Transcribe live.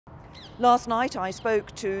Last night I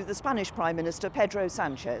spoke to the Spanish Prime Minister Pedro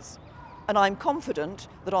Sanchez, and I'm confident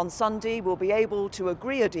that on Sunday we'll be able to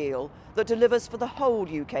agree a deal that delivers for the whole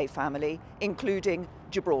UK family, including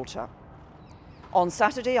Gibraltar. On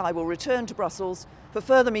Saturday I will return to Brussels for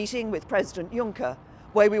further meeting with President Juncker,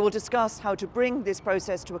 where we will discuss how to bring this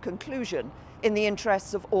process to a conclusion in the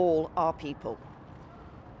interests of all our people.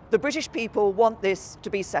 The British people want this to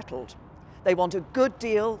be settled. They want a good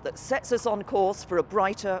deal that sets us on course for a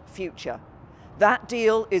brighter future. That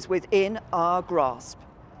deal is within our grasp,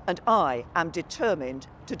 and I am determined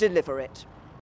to deliver it.